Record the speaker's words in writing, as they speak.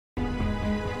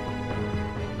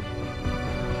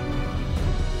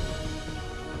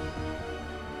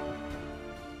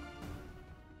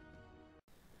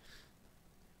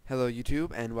Hello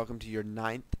YouTube, and welcome to your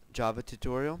ninth Java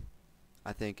tutorial.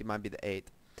 I think it might be the 8th.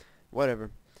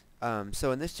 Whatever.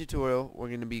 So in this tutorial we're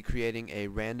going to be creating a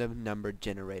random number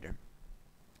generator.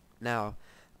 Now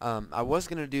I was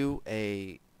going to do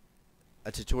a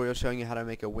tutorial showing you how to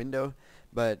make a window,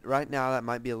 but right now that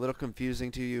might be a little confusing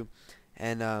to you,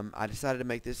 and I decided to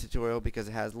make this tutorial because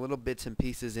it has little bits and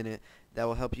pieces in it that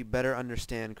will help you better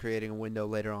understand creating a window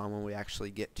later on when we actually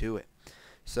get to it.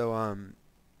 So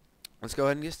let's go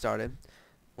ahead and get started.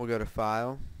 We'll go to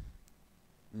File,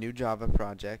 New Java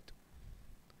Project.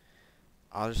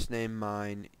 I'll just name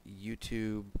mine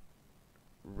YouTube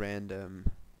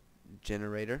Random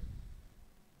Generator.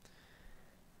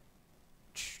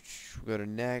 We'll go to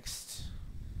Next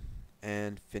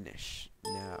and Finish.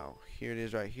 Now, here it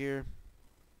is right here.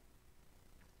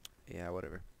 Yeah,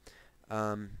 whatever.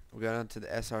 We'll go down to the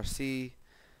SRC,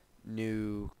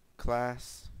 New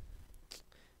Class,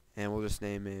 and we'll just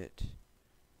name it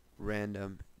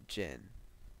Random Gen.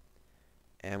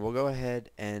 And we'll go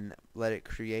ahead and let it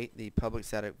create the public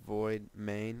static void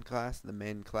main class, the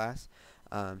main class.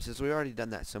 Since we've already done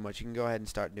that so much, you can go ahead and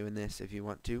start doing this if you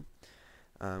want to.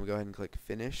 Go ahead and click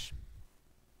Finish.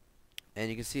 And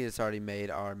you can see it's already made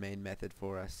our main method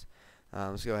for us.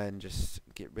 Let's go ahead and just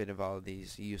get rid of all of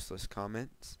these useless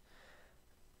comments.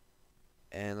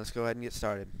 And let's go ahead and get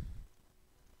started.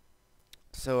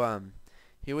 So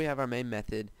here we have our main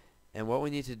method, and what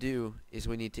we need to do is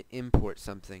we need to import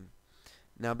something.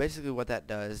 Now basically what that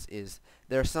does is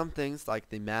there are some things like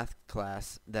the math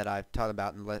class that I've taught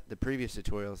about in the previous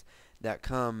tutorials that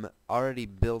come already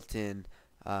built in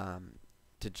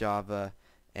to Java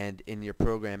and in your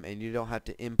program, and you don't have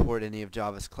to import any of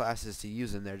Java's classes to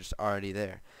use them. They're just already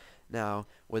there. Now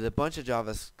with a bunch of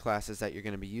Java's classes that you're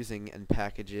going to be using and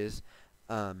packages,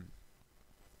 you're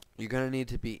going to need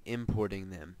to be importing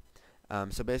them.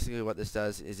 So basically what this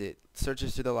does is it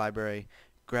searches through the library,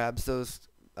 grabs those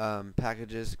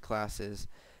packages, classes,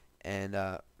 and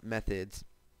methods.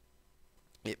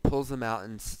 It pulls them out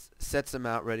and sets them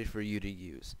out ready for you to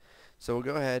use. So we'll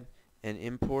go ahead and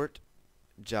import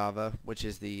Java, which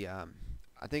is the I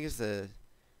think it's the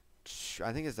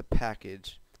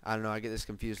package. I don't know, I get this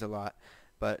confused a lot,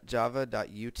 but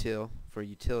java.util for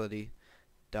utility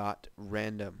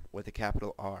 .random with a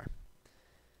capital R.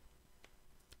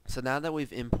 So now that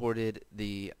we've imported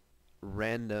the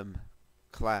random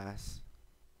class,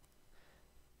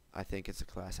 I think it's a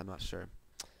class, I'm not sure,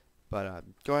 but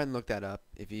go ahead and look that up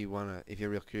if you wanna, if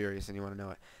you're real curious and you wanna know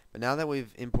it. But now that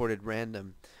we've imported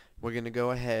random, we're gonna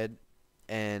go ahead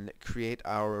and create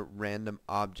our random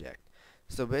object.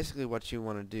 So basically what you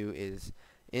want to do is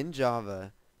in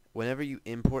Java, whenever you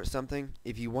import something,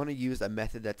 if you want to use a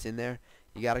method that's in there,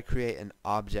 you got to create an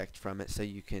object from it so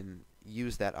you can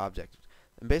use that object.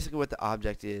 And basically what the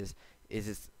object is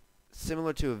it's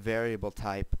similar to a variable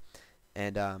type,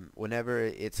 and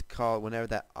whenever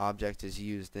that object is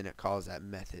used, then it calls that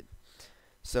method.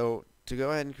 So to go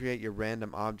ahead and create your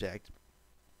random object,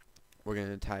 we're going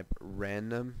to type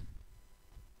random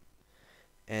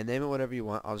and name it whatever you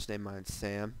want. I'll just name mine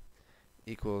Sam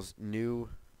equals new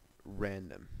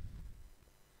random.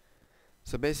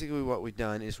 So basically what we've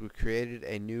done is we created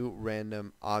a new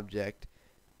random object,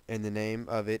 and the name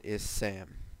of it is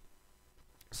Sam.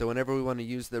 So whenever we want to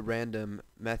use the random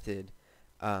method,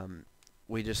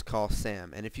 we just call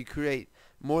Sam. And if you create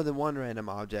more than one random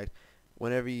object,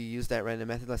 whenever you use that random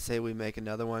method, let's say we make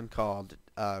another one called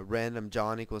random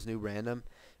John equals new random,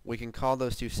 we can call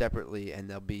those two separately and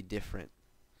they'll be different.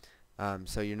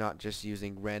 So you're not just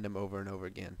using random over and over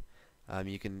again.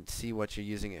 You can see what you're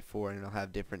using it for, and it'll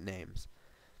have different names.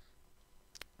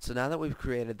 So now that we've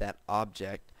created that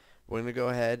object, we're going to go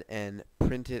ahead and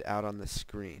print it out on the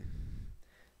screen.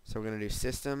 So we're going to do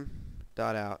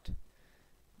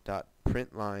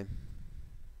system.out.println,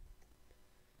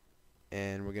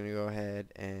 and we're going to go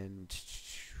ahead and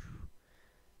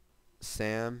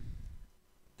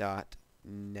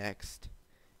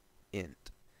sam.nextInt.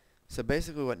 So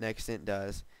basically what nextInt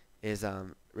does is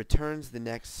returns the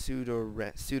next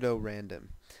pseudo random.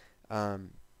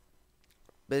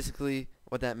 Basically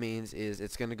what that means is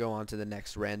it's going to go on to the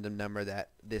next random number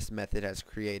that this method has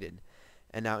created.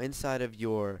 And now inside of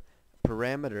your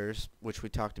parameters, which we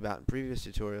talked about in previous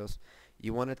tutorials,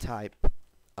 you want to type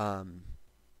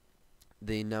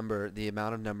the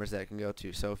amount of numbers that it can go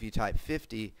to. So if you type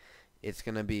 50, it's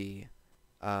going to be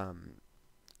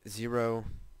 0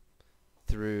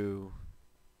 through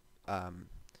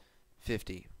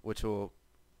 50, which will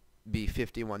be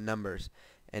 51 numbers.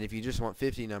 And if you just want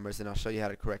 50 numbers, then I'll show you how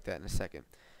to correct that in a second.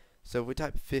 So if we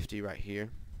type 50 right here,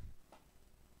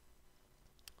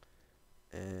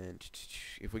 And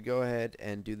if we go ahead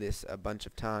and do this a bunch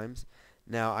of times,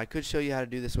 now I could show you how to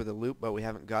do this with a loop, but we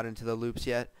haven't got into the loops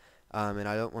yet, and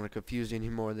I don't want to confuse you any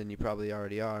more than you probably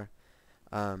already are.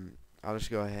 I'll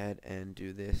just go ahead and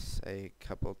do this a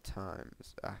couple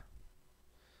times.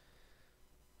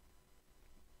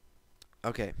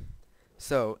 Okay,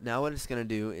 so now what it's going to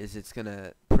do is it's going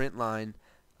to print line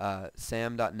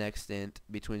sam.nextInt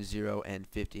between 0 and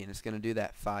 50, and it's going to do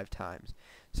that 5 times.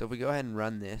 So if we go ahead and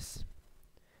run this,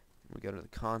 we go to the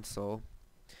console,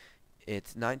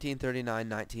 it's 1939,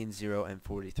 19, 0, and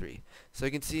 43. So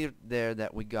you can see there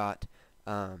that we got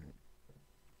 5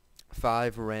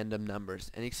 random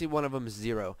numbers, and you can see one of them is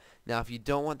 0. Now if you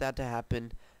don't want that to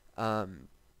happen, and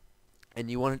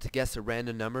you want it to guess a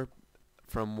random number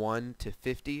from 1 to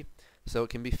 50, so it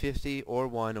can be 50 or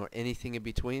 1 or anything in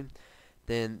between,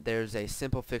 then there's a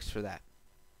simple fix for that.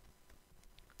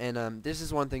 And this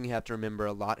is one thing you have to remember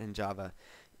a lot in Java,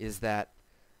 is that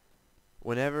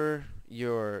whenever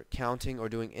you're counting or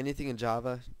doing anything in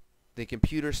Java, the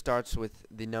computer starts with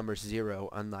the number 0,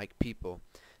 unlike people.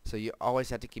 So you always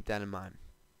have to keep that in mind.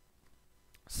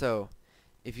 So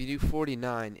if you do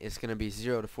 49, it's going to be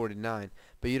 0 to 49,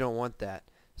 but you don't want that.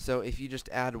 So if you just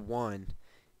add 1,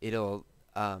 it'll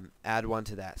add 1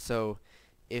 to that. So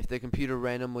if the computer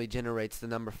randomly generates the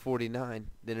number 49,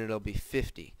 then it'll be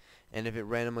 50. And if it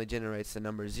randomly generates the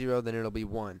number 0, then it'll be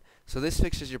 1. So this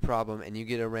fixes your problem, and you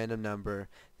get a random number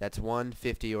that's 1,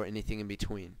 50, or anything in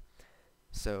between.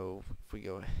 So if we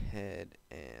go ahead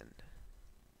and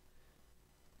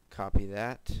copy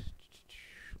that,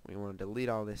 we want to delete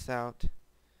all this out.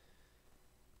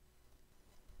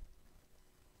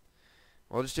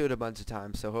 We'll just do it a bunch of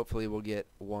times, so hopefully we'll get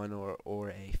 1 or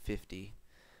a 50.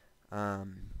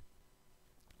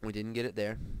 We didn't get it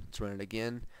there. Let's run it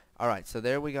again. Alright, so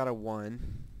there we got a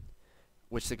 1,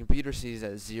 which the computer sees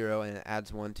as 0, and it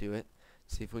adds 1 to it.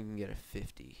 Let's see if we can get a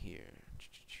 50 here.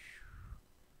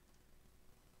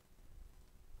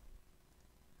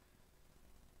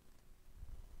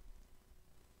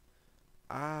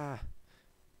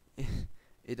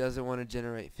 It doesn't want to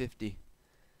generate 50.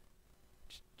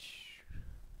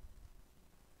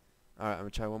 Alright, I'm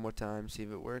going to try one more time, see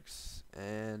if it works,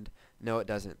 and no, it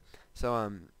doesn't.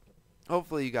 So,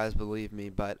 hopefully you guys believe me,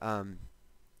 but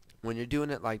when you're doing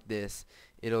it like this,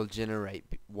 it'll generate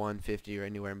 150 or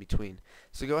anywhere in between.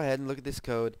 So go ahead and look at this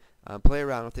code, play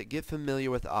around with it, get familiar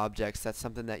with objects. That's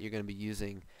something that you're going to be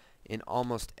using in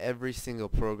almost every single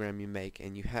program you make,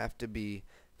 and you have to be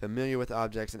familiar with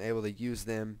objects and able to use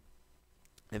them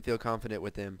and feel confident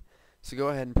with them. So go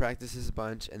ahead and practice this a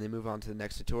bunch, and then move on to the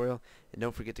next tutorial, and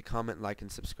don't forget to comment, like,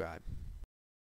 and subscribe.